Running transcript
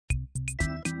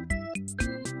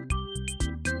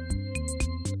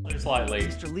slightly.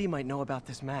 Mr. Lee might know about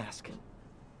this mask.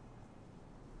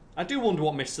 I do wonder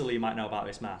what Mr. Lee might know about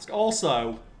this mask.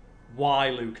 Also, why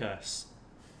Lucas?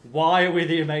 Why are we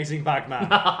the amazing bagman?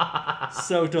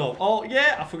 So dumb. Oh,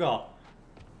 yeah, I forgot.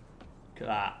 Look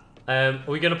at that.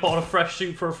 Are we going to put on a fresh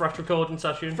suit for a fresh recording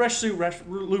session? Fresh suit,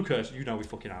 Lucas, you know we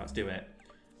fucking are. Let's do it.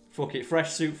 Fuck it.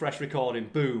 Fresh suit, fresh recording.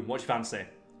 Boom. What do you fancy?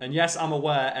 And yes, I'm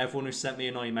aware, everyone who sent me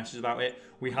annoying messages about it,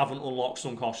 we haven't unlocked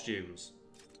some costumes.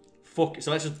 Fuck it.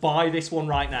 So let's just buy this one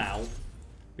right now.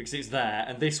 Because it's there.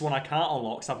 And this one I can't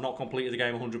unlock because I've not completed the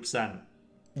game 100%.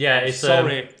 Yeah, it's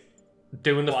sorry.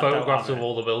 Doing the photographs of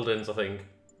all the buildings, I think.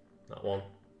 That one.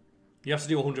 You have to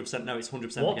do 100%. No, it's 100% the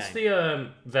game. What's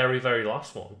the very, very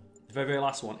last one? The very, very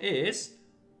last one is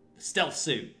the stealth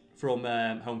suit from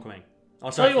Homecoming. Oh,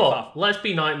 Tell you what, let's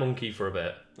be Night Monkey for a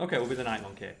bit. Okay, we'll be the Night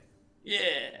Monkey. Yeah!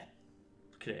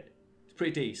 Look at it. It's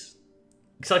pretty decent.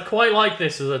 Because I quite like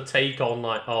this as a take on,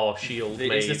 like, S.H.I.E.L.D.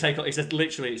 made. It's a take on,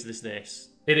 literally, it's this.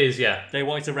 It is, yeah. They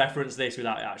wanted to reference this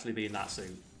without it actually being that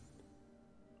suit.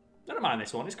 I don't mind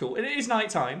this one, it's cool. It is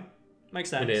nighttime. Makes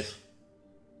sense. It is.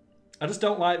 I just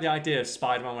don't like the idea of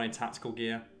Spider-Man wearing tactical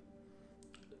gear.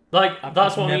 Like,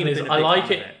 that's what I mean, is I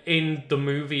like it in the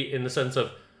movie in the sense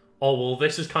of, oh, well,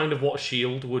 this is kind of what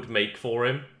S.H.I.E.L.D. would make for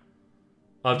him.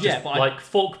 I've just,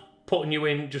 fuck putting you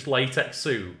in just latex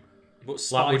suit. But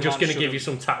like, we're just going to give you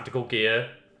some tactical gear.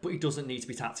 But he doesn't need to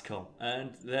be tactical.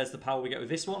 And there's the power we get with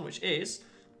this one, which is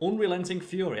Unrelenting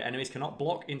Fury. Enemies cannot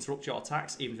block, interrupt your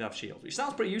attacks, even if they have shields. Which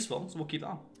sounds pretty useful, so we'll keep that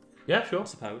on. Yeah, sure. I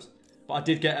suppose. But I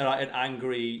did get an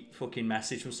angry fucking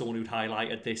message from someone who'd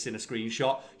highlighted this in a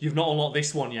screenshot. You've not unlocked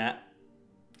this one yet.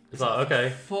 Is that okay?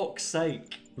 For fuck's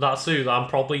sake. That suit that I'm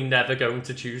probably never going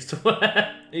to choose to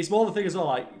wear. It's more the thing as well,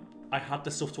 like, I had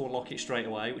the stuff to unlock it straight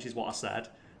away, which is what I said.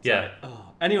 So yeah. Like,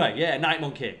 oh. Anyway, yeah, Night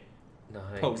Monkey.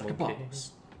 Pose like a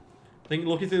boss. I think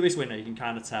looking through this window, you can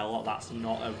kind of tell that that's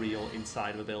not a real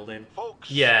inside of a building. Folks,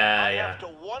 yeah. I have to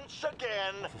once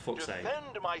again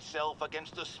defend myself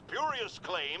against the spurious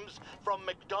claims from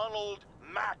McDonald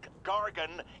Mac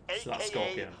Gargan, so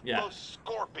aka yeah. the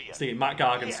Scorpion. See, Mac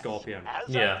Gargan Scorpion.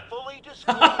 As I fully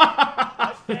disclosed,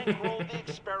 I bankrolled the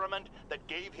experiment that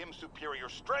gave him superior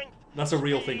strength. That's a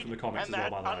real thing from the comics as well,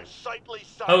 by the way.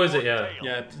 Oh, is it? Yeah.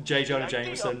 Yeah, J. Jonah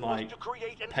Jameson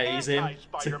pays him.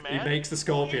 He makes the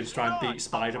Scorpions try and beat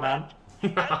Spider-Man.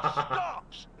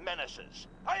 Stops menaces.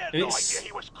 I had no idea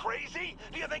he was crazy.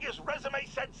 Do you think his resume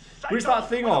said? Where's that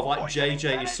thing of like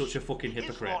JJ is such a fucking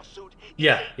hypocrite?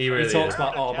 Yeah, he really is. He talks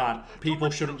about, oh man, people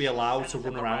shouldn't be allowed to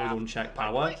run around with unchecked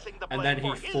power, and then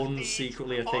he funds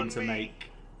secretly a thing to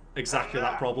make exactly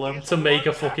that problem. To make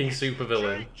a fucking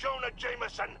supervillain. Jonah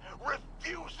Jameson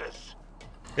refuses.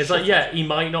 It's like, yeah, he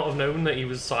might not have known that he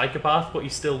was a psychopath, but he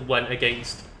still went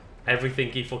against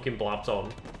everything he fucking blabs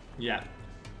on. Yeah.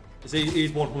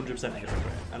 He's 100% a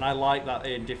hypocrite. And I like that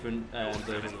in different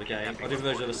versions of the game, or different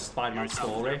versions of the Spider-Man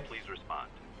story.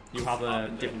 You have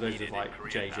different versions of, like,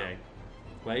 JJ.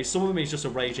 Where some of them he's just a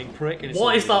raging prick. And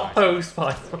what is that post,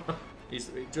 Spider-Man?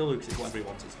 Jill Lucas is whatever he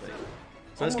wants it to be.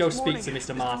 So let's go speak to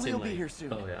Mr. Martin Lee.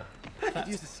 Oh, yeah. I could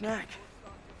use a snack.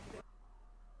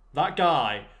 That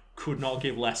guy could not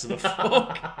give less of a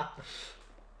fuck.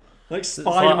 Like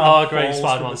Spider-Man falls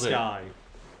from the sky.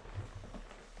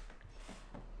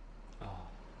 Oh,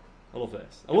 I love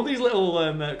this. I love these little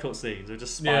cutscenes. They're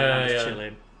just Spider-Man just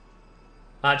chilling.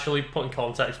 Actually putting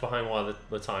context behind why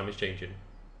the time is changing.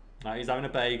 He's having a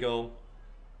bagel.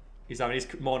 He's having his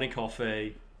morning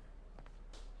coffee.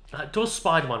 Does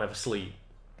Spider-Man ever sleep?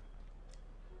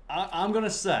 I'm going to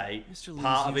say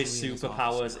part of his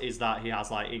superpowers is that he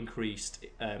has like increased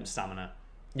stamina.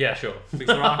 Yeah, sure.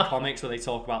 Because there are comics where they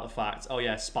talk about the fact, oh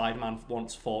yeah, Spider-Man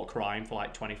once fought crime for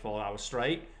like 24 hours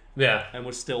straight. Yeah. And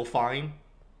was still fine.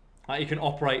 Like he can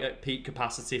operate at peak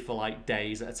capacity for like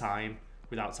days at a time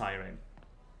without tiring.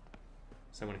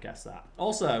 So I'm going to guess that.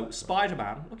 Also,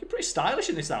 Spider-Man looking pretty stylish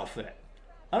in this outfit.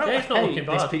 I don't hate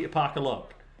this Peter Parker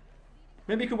look.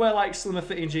 Maybe he could wear like slimmer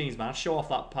fitting jeans, man. Show off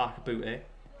that Parker booty.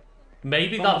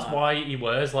 Maybe that's why he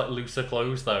wears like looser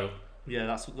clothes, though. Yeah,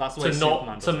 that's the way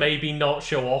Superman does it. Maybe not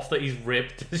show off that he's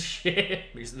ripped as shit.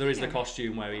 Because there is the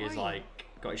costume where he is like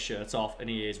got his shirt off and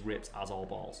he is ripped as all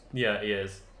balls. Yeah, he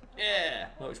is. Yeah,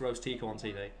 look, it's Rose Tico on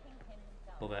TV.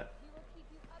 Love it.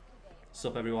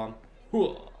 Sup, everyone?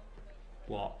 What?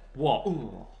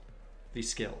 Ooh. These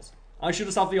skills. I should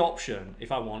just have the option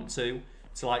if I want to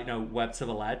like web to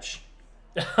the ledge.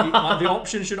 Like, the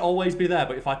option should always be there,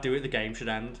 but if I do it, the game should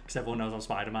end because everyone knows I'm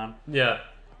Spider-Man. Yeah.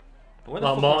 Like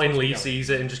Martin Lee sees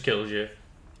it and just kills you.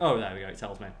 Oh, there we go. It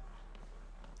tells me.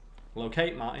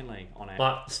 Locate Martin Lee on it.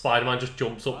 Like Spider-Man just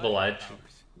jumps up the ledge.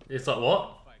 It's like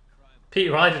what?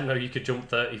 Peter, I didn't know you could jump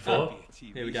 30 foot. Oh,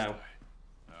 here we go.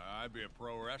 I'd be a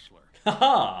pro wrestler.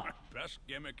 Haha! Best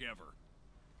gimmick ever.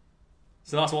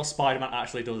 So that's what Spider-Man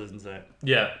actually does, isn't it?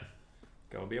 Yeah.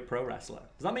 Go and be a pro wrestler.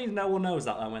 Does that mean no one knows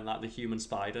that then when like the human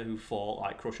spider who fought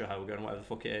like Crusher Hogan, whatever the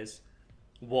fuck it is,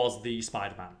 was the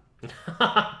Spider-Man?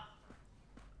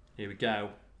 Here we go.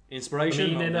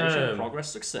 Inspiration, motivation,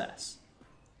 progress, success.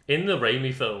 In the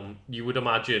Raimi film, you would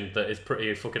imagine that it's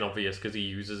pretty fucking obvious because he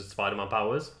uses Spider-Man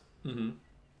powers. Mm-hmm.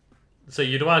 So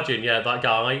you'd imagine, yeah, that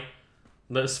guy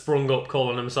that sprung up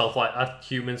calling himself like a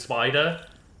human spider,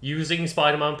 using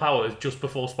Spider-Man powers just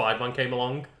before Spider-Man came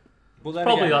along. Well, then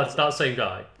probably again, that same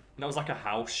guy. That was like a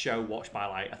house show watched by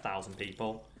like 1,000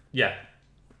 people. Yeah.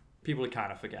 People would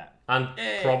kind of forget. And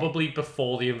probably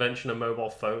before the invention of mobile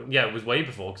phone. Yeah, it was way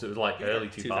before because it was like early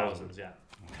 2000s. Yeah.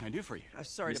 What can I do for you? I'm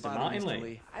sorry to bother you, Mr.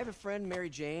 Lee. I have a friend, Mary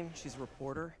Jane. She's a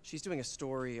reporter. She's doing a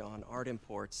story on art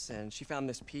imports, and she found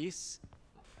this piece.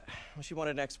 Well, she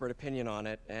wanted an expert opinion on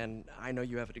it, and I know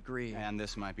you have a degree. And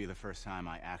this might be the first time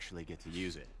I actually get to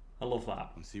use it. I love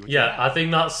that. See what yeah, I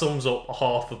think that sums up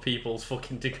half of people's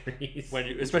fucking degrees.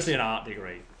 Especially an art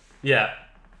degree. Yeah.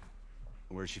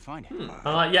 Where'd she find it?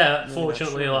 Yeah,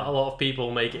 fortunately, a lot of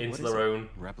people make it into their own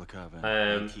replica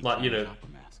of like, you know,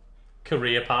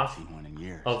 career path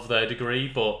of their degree.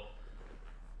 But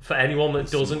for anyone that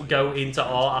doesn't go into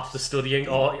art after studying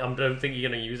art, I don't think you're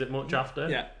going to use it much after.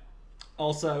 Yeah.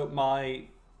 Also, my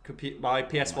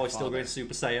PS4 is still going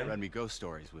Super Saiyan. Read me ghost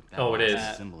stories with that it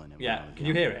is. Symbol in it. Yeah, can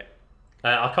you hear it?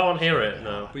 I can't hear it,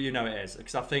 no. But you know it is,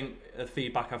 because I think the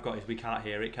feedback I've got is we can't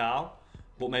hear it, Carl.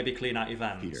 But maybe clean out your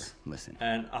vents. Peter, listen.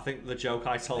 And I think the joke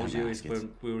I told you is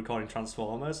when we were recording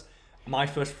Transformers, my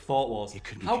first thought was,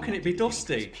 how can it be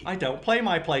dusty? I don't play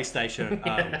my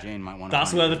PlayStation. Jane might want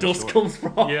that's where the dust comes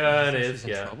from. Yeah, it is,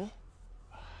 yeah.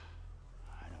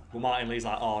 Well, Martin Lee's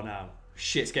like, oh no,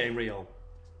 shit's getting real.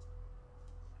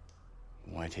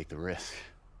 Why take the risk?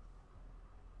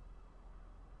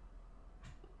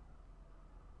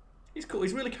 He's cool.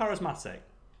 He's really charismatic.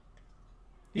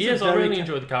 He is. I really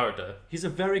enjoy the character. He's a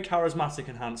very charismatic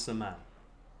and handsome man.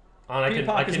 And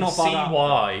I can see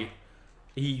why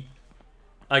he,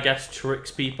 I guess,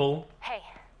 tricks people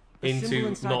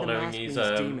into not knowing he's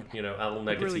you know, El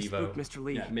Negativo. Really spooked Mr.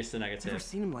 Lee. Yeah, Mr. Negative. Never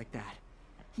seen him like that.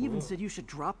 He even said you should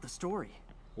drop the story.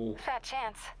 Ooh. Fat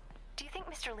chance. Do you think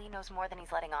Mr. Lee knows more than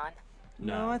he's letting on?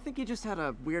 No, I think he just had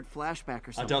a weird flashback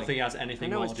or something. I don't think he has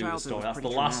anything more to do with the story. That's the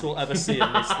last we'll ever see of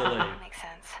Mr. Lee. Makes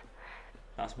sense.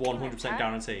 That's 100%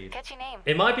 guaranteed. Catchy name.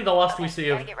 It might be the last we see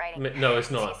of... No, it's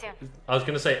See you not. soon. I was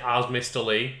going to say as Mr.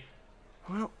 Lee,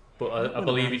 Well, but I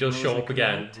believe he does show up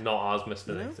again, not as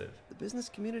Mr. Negative. the business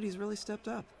community's really stepped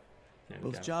up. There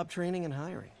we Both go. job training and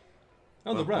hiring.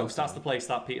 Oh, the roast. That's the place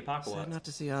that Peter Parker Sad worked. not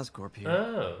to see Oscorp here.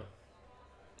 Oh.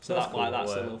 So That's that's cool, like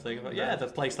that's a little thing. About, yeah, the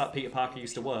place that Peter Parker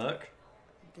used to work.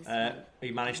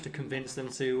 He managed to convince them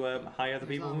to hire the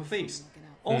people from the feast.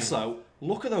 Also,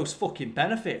 look at those fucking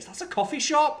benefits. That's a coffee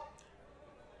shop.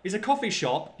 It's a coffee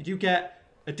shop. You get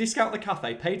a discount at the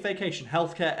cafe, paid vacation,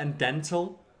 healthcare, and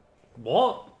dental.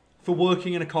 What? For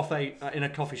working in a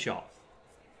coffee shop.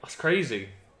 That's crazy.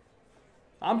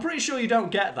 I'm pretty sure you don't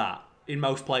get that in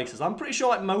most places. I'm pretty sure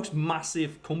like most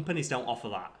massive companies don't offer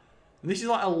that. And this is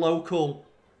like a local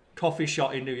coffee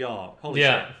shop in New York. Holy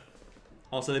shit.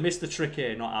 Also, they missed the trick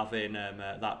here, not having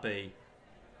that be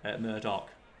Murdoch.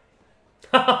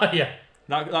 Yeah.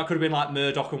 That could have been like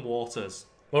Murdoch and Waters.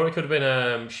 Or it could have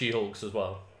been She-Hulk's as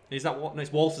well. Is that what? No,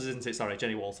 it's Walters, isn't it? Sorry,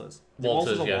 Jenny Walters.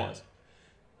 Walters, or yeah. Waters?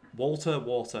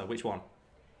 Water. Which one?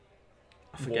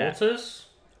 I forget. Waters?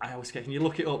 I always get. Can you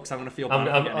look it up? Because I'm going to feel bad.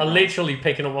 I'm literally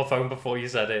picking up my phone before you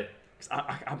said it.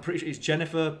 I'm pretty sure it's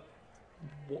Jennifer.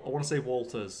 I want to say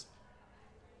Walters.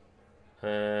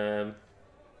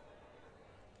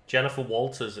 Jennifer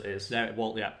Walters it is. Yeah.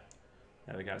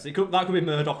 There we go. So that could be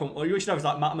Murdoch. Or you should have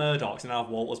like Matt Murdoch's and have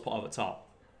Walters put over the top.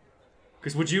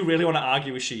 Because would you really want to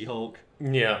argue with She-Hulk?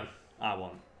 Yeah. I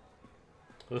won't.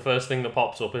 The first thing that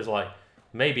pops up is like,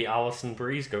 maybe Alison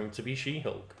Brie's going to be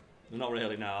She-Hulk. Not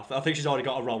really, no. I think she's already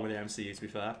got a role with the MCU, to be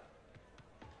fair.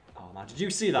 Oh, man. Did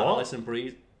you see that, What? Alison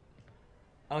Brie?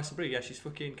 Alison Brie, yeah, she's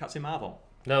fucking Captain Marvel.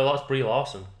 No, that's Brie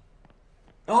Larson.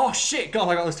 Oh, shit! God,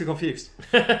 I got those two confused.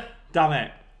 Damn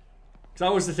it. Because I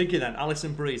was thinking then,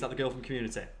 Alison Brie, is that the girl from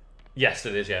Community? Yes,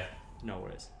 it is, yeah. No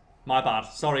worries. My bad.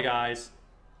 Sorry, guys.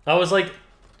 I was like,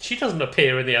 she doesn't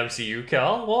appear in the MCU,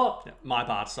 Carl. What? Yeah, my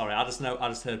bad. Sorry, I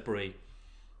just heard Brie.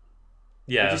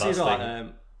 Yeah, Did you that's see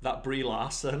thing. that Brie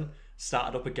Larson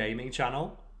started up a gaming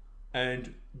channel,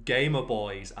 and gamer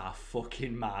boys are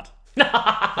fucking mad.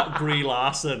 That Brie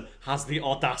Larson has the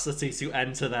audacity to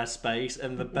enter their space,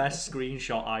 and the best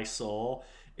screenshot I saw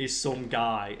is some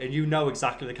guy, and you know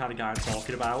exactly the kind of guy I'm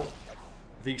talking about.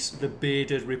 The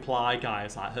bearded reply guy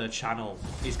is like, her channel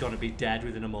is going to be dead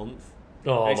within a month.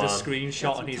 Oh, it's man. a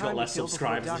screenshot and he's got less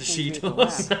subscribers than she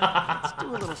does. Let's do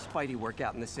a little Spidey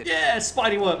workout in the city. Yeah,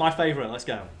 Spidey work, my favourite. Let's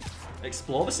go.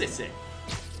 Explore the city.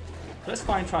 Let's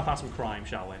try and find some crime,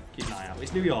 shall we? Keep an eye out.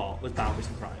 It's New York. There's bound to be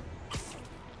some crime.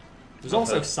 There's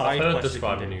also side quests. I've heard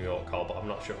described in New York, Carl, but I'm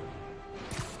not sure.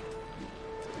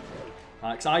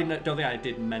 Because I don't think I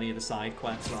did many of the side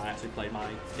quests when I actually played my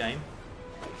game.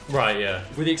 Right, yeah.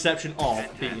 With the exception of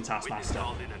beating Taskmaster.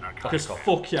 Because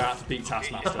fuck yeah, I have to beat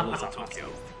Taskmaster. I love Taskmaster.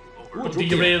 Ooh, do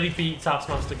you really beat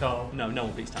Taskmaster, Carl? No, no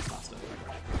one beats Taskmaster.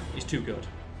 He's too good.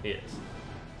 He is.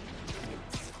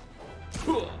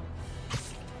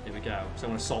 Here we go. So I'm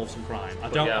going to solve some crime. I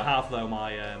don't have, though,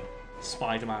 my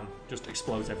Spider-Man just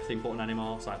explodes everything button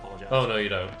anymore, so I apologise. Oh, no, you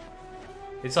don't.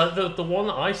 It's like the one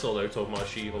that I saw, though, talking about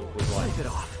She-Hulk was like,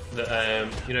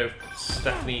 you know,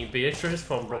 Stephanie Beatrice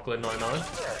from Brooklyn Nine-Nine.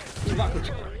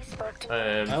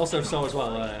 I also saw as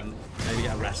well, maybe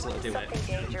get a wrestler to do it.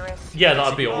 Yeah,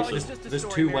 that'd be awesome. There's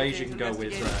two ways you can go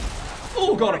with...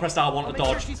 oh god, I pressed R1 to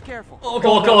dodge. Oh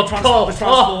god,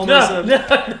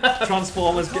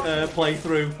 Transformers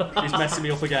playthrough is messing me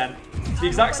up again. The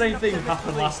exact same thing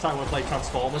happened last time when I played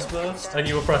Transformers first. And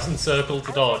you were pressing circle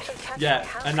to dodge. Yeah,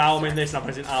 and now I'm in this and I'm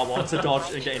pressing R1 to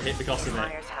dodge and getting hit because of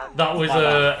it. That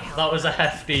was a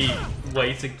hefty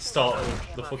way to start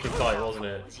the fucking fight, wasn't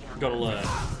it? You gotta learn.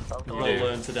 You gotta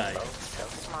learn today.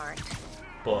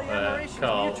 But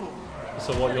Carl,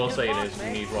 so what you're saying is we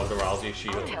need Ronda Rousey as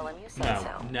She-Hulk?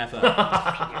 No, never.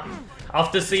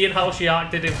 After seeing how she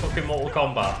acted in fucking Mortal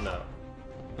Kombat, no.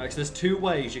 Right, so there's two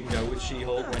ways you can go with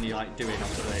She-Hulk when you're like doing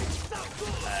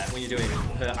when you're doing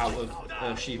her out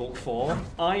of She-Hulk form.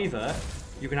 Either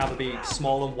you can have her be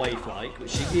small and waif-like,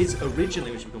 which she is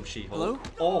originally when she becomes She-Hulk,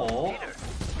 or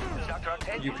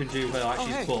you can do her like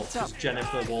she's buff, because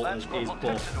Jennifer Walters is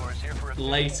buff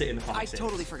later in the comics.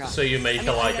 So you make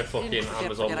her like a fucking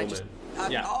Amazon woman.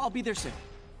 Yeah, I'll be there soon.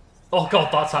 Oh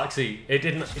god, that taxi! It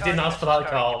didn't ask for that,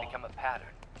 Carl.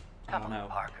 Oh no.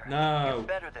 No.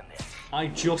 I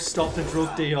just stopped a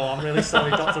drug deal. I'm really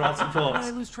sorry, Dr. Anson Fox. How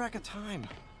did I lose track of time?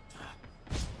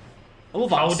 I love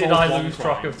that. How did I lose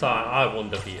track of time? I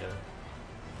wonder, Peter.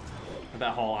 I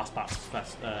better haul ass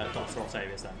past Dr.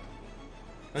 Octavius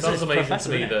then. Sounds amazing to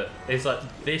me that it's like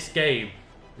this game.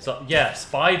 It's like, yeah,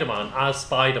 Spider-Man as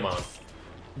Spider-Man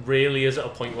really is at a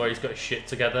point where he's got his shit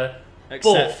together.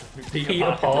 Except but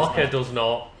Peter Parker does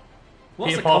not.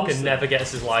 Peter Parker never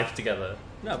gets his life together.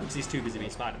 No, because he's too busy being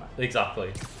Spider-Man.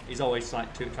 Exactly. He's always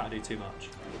like trying to do too much.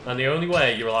 And the only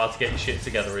way you're allowed to get your shit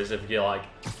together is if you're like,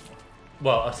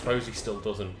 well, I suppose he still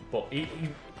doesn't, but he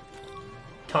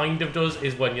kind of does,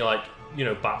 is when you're like, you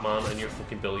know, Batman and you're a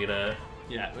fucking billionaire.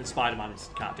 Yeah, but Spider-Man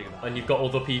can't do that. And you've got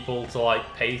other people to like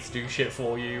pay to do shit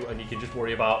for you, and you can just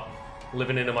worry about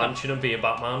living in a mansion and being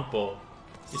Batman, but...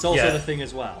 It's also the thing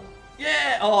as well.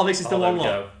 Yeah! Oh, this is the one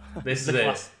look. This is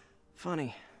it.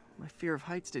 Funny. My fear of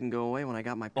heights didn't go away when I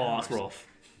got my powers. Oh, that's rough.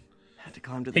 Had to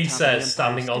climb to the he top says, of the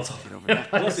standing on top of it.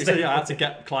 I had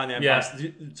to climb the Empire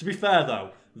State. To be fair, though,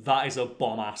 that is a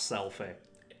bomb-ass selfie.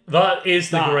 That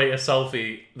is the greatest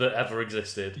selfie that ever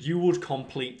existed. You would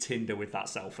complete Tinder with that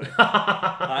selfie.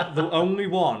 The only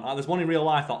one, there's one in real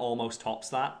life that almost tops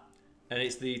that, and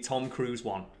it's the Tom Cruise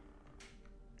one.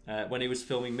 When he was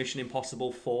filming Mission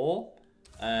Impossible 4,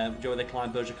 where they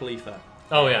climbed Burj Khalifa.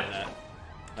 Oh, yeah.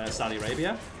 Saudi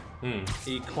Arabia.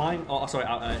 He climbed,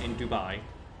 in Dubai.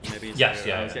 Maybe it's yes,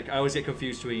 I always get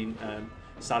confused between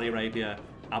Saudi Arabia,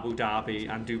 Abu Dhabi,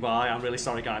 and Dubai. I'm really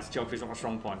sorry, guys. Geography's not my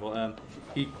strong point, but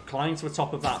he climbed to the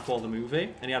top of that for the movie,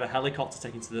 and he had a helicopter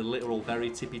taken to the literal very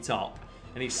tippy top,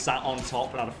 and he sat on top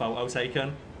and had a photo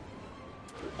taken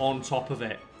on top of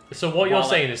it. So what you're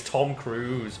saying is Tom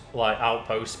Cruise like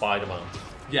outpost Spider-Man?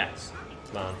 Yes,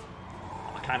 man.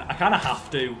 I kind of have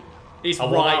to. It's I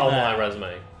want that on my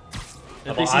resume.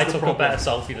 I took a better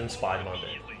selfie than Spider-Man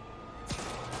did.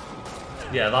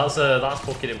 Yeah, that's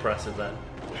fucking impressive then.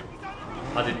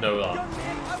 I didn't know that.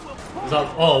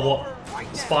 What?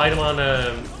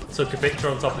 Spider-Man took a picture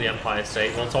on top of the Empire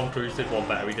State. Well, Tom Cruise did one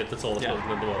better. He did the tallest building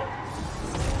in the world.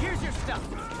 Here's your stuff.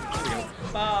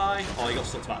 Bye. Oh, he got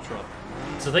stuck to that truck.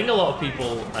 So I think a lot of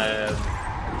people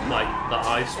like that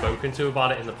I've spoken to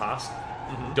about it in the past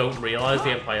don't realise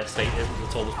the Empire State isn't the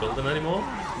tallest building anymore.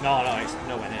 No, it's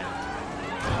nowhere near.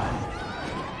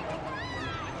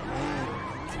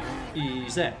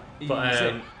 Easy.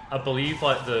 But I believe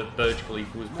like the Burj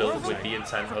Khalifa was built with the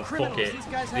intent of fuck it,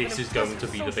 this is going to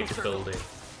be the biggest building.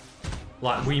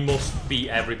 Like we must beat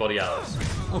everybody else.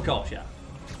 Oh gosh, yeah.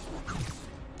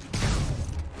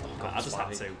 I just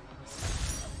had to.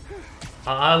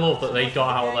 I love that they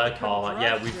got out of their car. Like,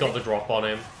 yeah, we've got the drop on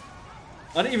him.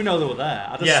 I didn't even know they were there.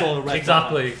 I just saw the red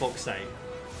exactly. For fuck's sake.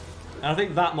 And I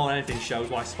think that more than anything shows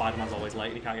why Spider-Man's always late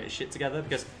and he can't get his shit together,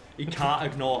 because he can't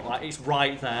ignore it. Like, it's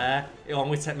right there. It'll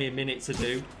only take me a minute to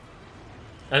do.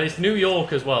 And it's New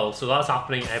York as well, so that's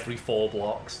happening every 4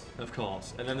 blocks. Of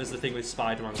course. And then there's the thing with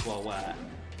Spider-Man as well, where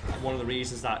one of the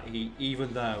reasons that he,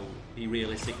 even though he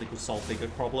realistically could solve bigger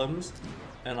problems,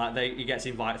 and like he gets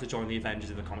invited to join the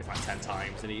Avengers in the comics like 10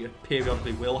 times, and he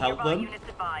periodically will help them.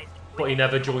 But he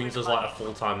never joins as like a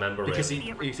full-time member. Because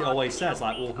he always says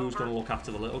like, well, who's going to look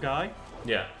after the little guy?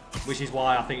 Yeah. Which is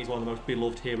why I think he's one of the most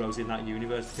beloved heroes in that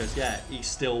universe, because yeah, he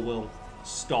still will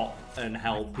stop and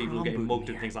help people who are getting mugged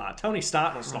and things like that. Tony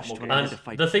Stark will stop mugging.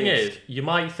 And the thing is, you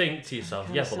might think to yourself,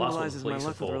 yeah, but that's what the police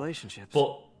are for.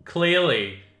 But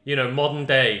clearly, you know, modern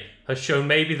day has shown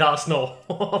maybe that's not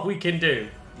what we can do.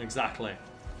 Exactly.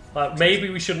 Like, maybe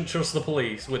we shouldn't trust the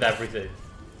police with everything.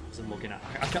 It's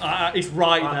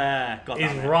right there. God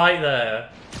it's right there.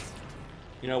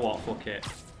 You know what? Fuck it.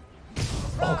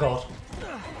 Oh god.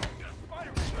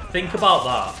 Think about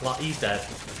that. Like, he's dead.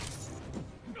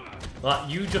 Like,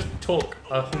 you just took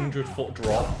a 100-foot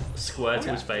drop square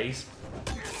to his face.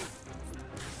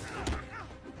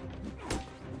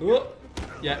 Ooh.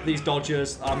 Yeah, these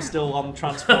dodgers. I'm still on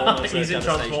Transformers. He's in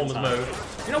Transformers mode.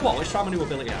 You know what? Let's try my new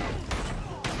ability out.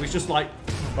 Which just like...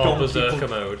 Berserker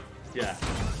mode. Yeah.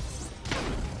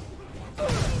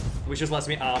 Which just lets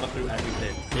me armor through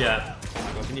everything. Yeah.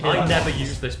 Oh my God, I never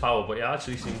use this power, but it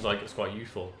actually seems like it's quite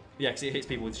useful. Yeah, because it hits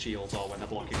people with shields or when they're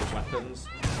blocking with weapons.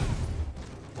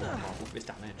 Oh God, look at this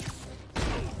damage.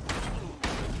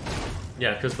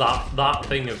 Yeah, because that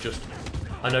thing of just...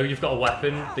 I know you've got a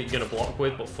weapon that you're going to block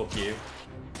with, but fuck you.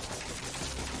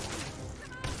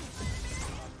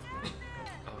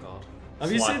 Oh God.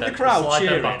 Have you seen the crowd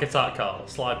cheering? Slide back attack, Karl.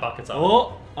 Slide back attack.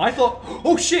 Oh, I thought...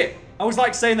 Oh shit! I was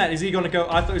like saying that, is he going to go...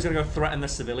 I thought he was going to go threaten the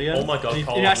civilian. Oh my God,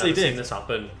 Karl, he actually I've never did. seen this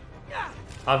happen.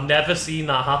 I've never seen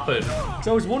that happen.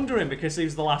 So I was wondering, because he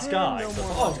was the last guy, so I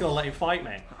thought, oh, I was going to let him fight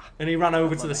me. And he ran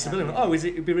over to the civilian. Oh,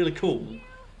 it'd be really cool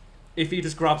if he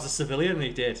just grabs the civilian, and he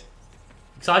did.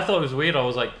 Because I thought it was weird. I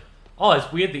was like, oh,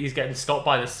 it's weird that he's getting stopped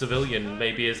by the civilian.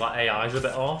 Maybe his like AI's a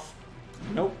bit off.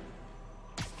 Nope.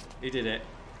 He did it.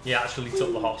 He actually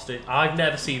took the hostage. I've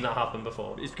never seen that happen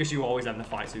before. It's because you always end the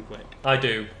fight too quick. I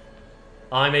do.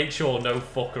 I make sure no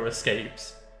fucker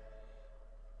escapes.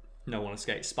 No one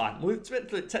escapes. Spider-Man.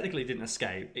 Well, technically didn't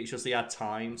escape. It's just he had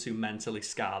time to mentally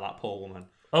scar that poor woman.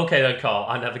 Okay then, Karl.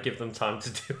 I never give them time to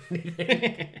do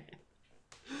anything.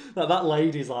 Like, that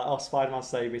lady's like, oh, Spider-Man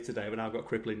saved me today, but now I've got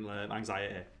crippling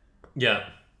anxiety. Yeah.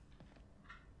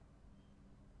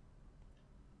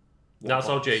 That's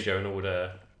how J. Jonah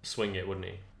would swing it, wouldn't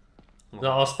he?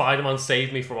 Oh, Spider-Man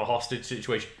saved me from a hostage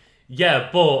situation. Yeah,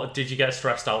 but did you get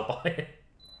stressed out by it?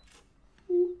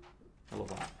 I love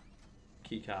that.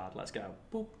 Key card, let's go.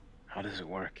 Boop. How does it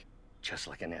work? Just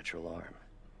like a natural arm.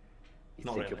 You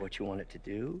Not think really. of what you want it to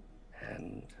do,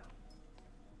 and...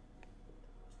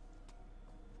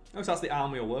 Oh, so that's the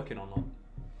arm we were working on, though.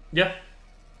 Yeah.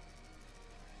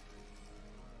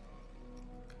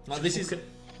 Like, this is...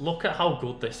 Look at how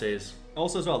good this is.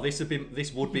 Also, as well, this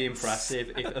would be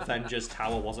impressive if Avengers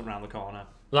Tower wasn't around the corner.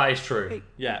 That is true.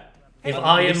 Yeah. If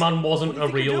Iron Man wasn't a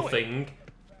real thing,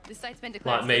 The site's been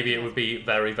declared like maybe it would be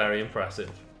very, very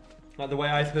impressive. Like, the way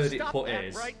I've heard it put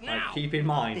is, like, keep in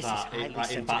mind that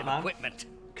in Batman,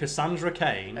 Cassandra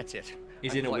Cain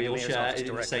is in a wheelchair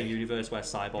in the same universe where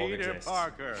Cyborg exists.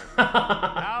 Parker.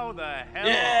 How the hell?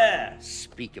 Yeah!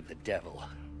 Speak of the devil.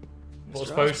 But I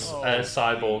suppose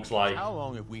Cyborg's like How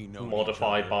long have we known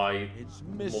modified by It's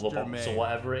Mother Mr. Box or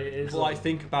whatever it is. Well, like,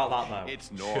 think about that though. It's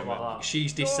Shit Norman. like that.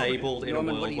 She's disabled in a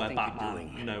Norman, what world do you where think you're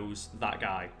Batman doing? knows that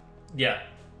guy. Yeah.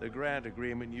 The grant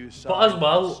agreement you signed. But as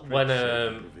well, strict when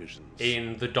safety provisions.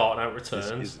 in The Dark Knight This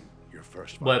Returns, isn't your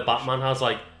first where violation. Batman has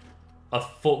like a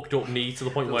fucked up knee to the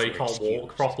point where he can't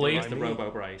walk properly, It's the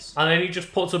Robo Brace. and then he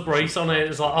just puts a brace on it.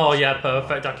 It's like, oh yeah,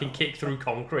 perfect. I can kick through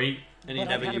concrete. And he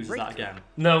never uses that again.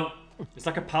 No, It's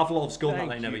like a Pavlov's gun that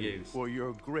Thank they never you use. for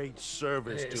your great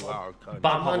service It's to like our country.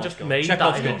 Batman just made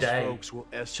Chekhov's that in a gun. day. Folks will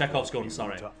escort Chekhov's gun, you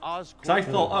sorry. to Oscorp Because I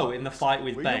thought, Hall, oh, in the fight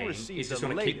with where you'll Bane, receive he's just the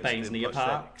going to kick latest Bane's in knee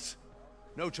apart. prosthetics.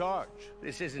 No charge.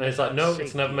 This isn't And it's like, no,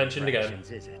 it's never mentioned again.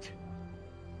 Is it?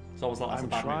 So I was like, that's a I'm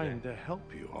bad trying movie. to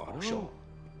help you, Otto. Sure.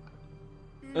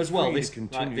 As well, Free to this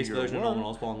continue this your version of work. Norman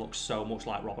Osborn looks so much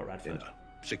like Robert In Redford. a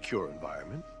secure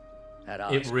environment. At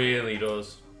It Oscorp. really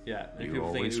does. Yeah, if You people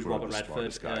think always who's were Robert the Redford,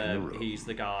 smartest guy in the room. he's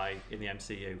the guy in the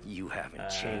MCU. You haven't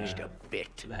changed a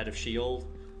bit. The head of S.H.I.E.L.D.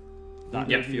 That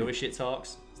Yep. Nick Fury shit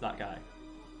talks. It's that guy.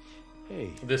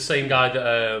 Hey, the same guy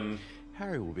that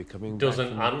Harry will be coming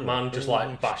doesn't back from Ant-Man Europe just early like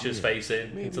next bash his year. face in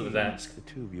Maybe into the desk. the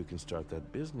two of you can start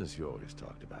that business you always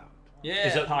talked about. Yeah,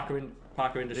 Is it-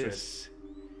 Parker Industries. This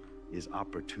is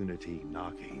opportunity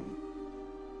knocking.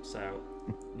 So,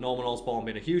 Norman Osborn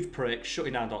being a huge prick,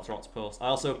 shutting down Dr. Octopus. I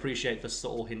also appreciate the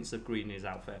subtle hints of green in his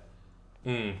outfit.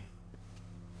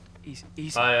 Easy.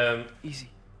 Easy.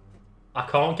 I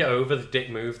can't get over the dick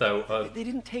move though. They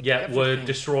didn't take yeah, everything. we're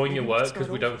destroying your They work didn't because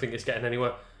we start don't think it's getting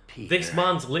anywhere. Peter. This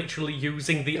man's literally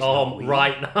using the There's arm no way.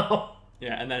 right now.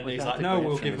 Yeah, and then he's Without like, the no, grant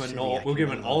we'll from give the him city, an I we'll give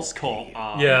him an cannot Oscorp pay.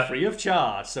 arm Yeah. free of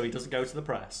charge, so he doesn't go to the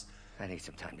press. I need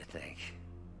some time to think.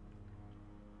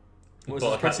 What's But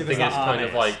as I impressive think as it's that kind arm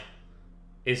of like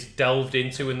it's delved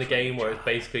into in the game where it's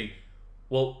basically,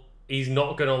 well, he's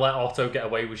not gonna let Otto get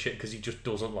away with shit because he just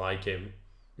doesn't like him.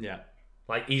 Yeah.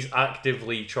 Like he's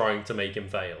actively trying to make him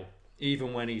fail.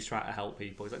 Even when he's trying to help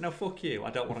people, he's like, no, fuck you. I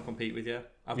don't want to compete with you.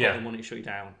 I've got Yeah. the money to shut you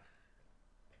down.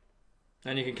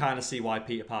 And you can kind of see why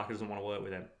Peter Parker doesn't want to work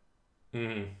with him.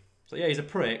 Mm. So yeah, he's a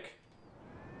prick.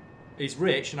 He's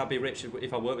rich, and I'd be rich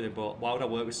if I worked with him, but why would I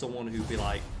work with someone who'd be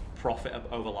like profit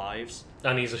over lives?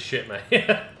 And he's a shit man.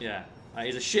 Yeah.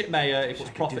 He's a shit mayor, he puts I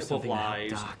could do profit above something to help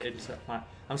lives. Doc.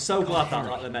 I'm so glad that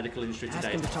Henry. like, the medical industry Ask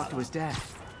today him is to not talk to like his dad.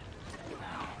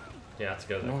 Yeah, I had to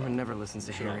go there. Norman never listens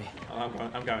to Harry.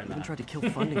 that. I'm going Even there. tried to kill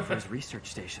funding for his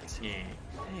research stations. Yeah.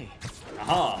 Hey,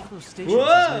 Aha! all those stations Whoa!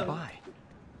 are nearby.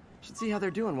 Should see how they're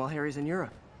doing while Harry's in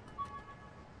Europe.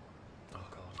 Oh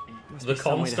god. Must The be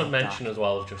some way to constant help mention Doc. as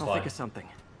well of just I'll like, think of something.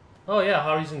 oh yeah,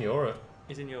 Harry's in Europe.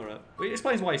 He's in Europe. Well, it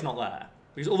explains why he's not there.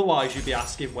 Because otherwise you'd be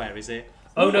asking, where is he?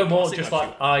 Oh no, what more classic just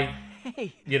web like shoot?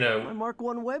 Hey, you know, my Mark I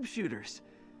web shooters.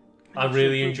 I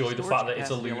really enjoy the fact that it's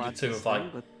alluded to of like,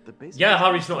 yeah,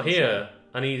 Harry's not here,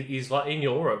 and he's like in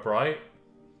Europe, right?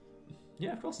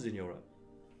 Yeah, of course he's in Europe.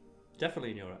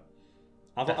 Definitely in Europe.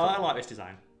 I like this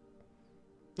design.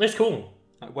 It's cool.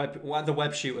 Like the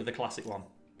web shooter, the classic one.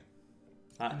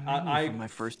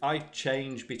 I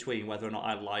change between whether or not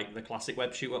I like the classic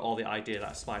web shooter or the idea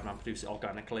that Spider-Man produces it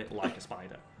organically like a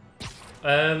spider.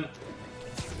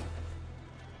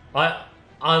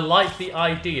 I like the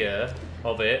idea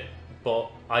of it,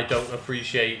 but I don't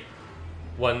appreciate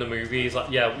when the movie is like,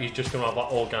 yeah, he's just gonna have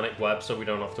that organic web, so we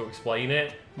don't have to explain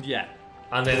it. Yeah.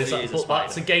 And then But it's he like, is a but spider.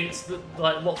 that's against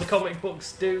like what the comic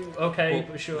books do. Okay, Well,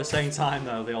 but sure. at the same time,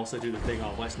 though, they also do the thing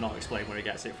of let's not explain where he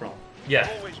gets it from. Yeah.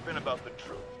 It's always been about the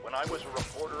truth. When I was a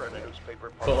reporter at a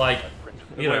newspaper, But like,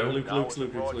 you know, Luke.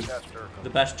 The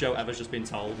best joke ever's just been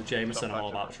told. Jameson are all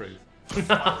about truth. It's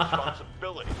my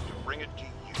responsibility to bring it to you.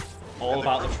 All And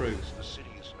about the truth. is the city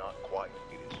is not quiet.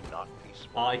 It is not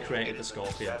peaceful. I created It the is a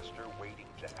Scorpion. disaster waiting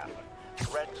to happen.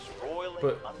 Threats roiling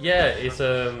but under yeah, the it's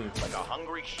surface, like a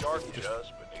hungry shark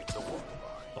just beneath the waterline.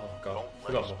 Oh god, Don't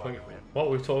forgot let my point. Spider-Man What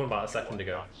were we talking about a second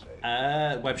ago?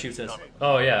 Web shooters.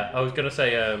 Oh yeah, I was gonna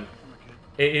say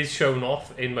it is shown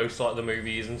off in most like the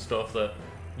movies and stuff that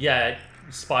yeah,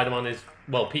 Spider-Man is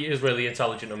Peter's really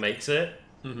intelligent and makes it,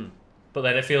 but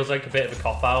then it feels like a bit of a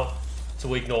cop out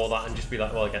to ignore that and just be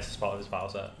like, well, I guess it's part of his power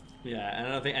set. Yeah, and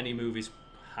I don't think any movies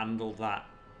handled that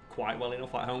quite well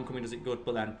enough. Like Homecoming does it good,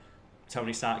 but then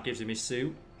Tony Stark gives him his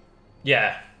suit.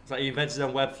 Yeah. It's like he invents his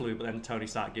own web flu, but then Tony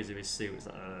Stark gives him his suit. It's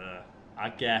like, I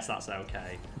guess that's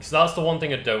okay. So that's the one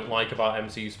thing I don't like about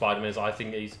MCU Spider-Man is I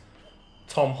think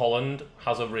Tom Holland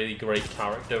has a really great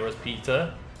character as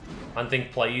Peter and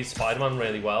think plays Spider-Man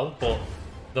really well, but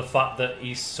the fact that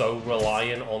he's so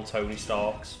reliant on Tony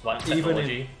Stark's like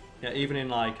technology. Even in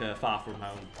like Far From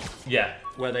Home. Yeah.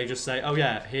 Where they just say, oh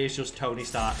yeah, here's just Tony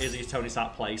Stark, here's his Tony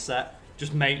Stark playset.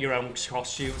 Just make your own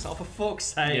costumes. Oh, for fuck's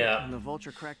sake. Yeah. When the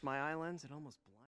vulture cracked my eye lens, it almost blew.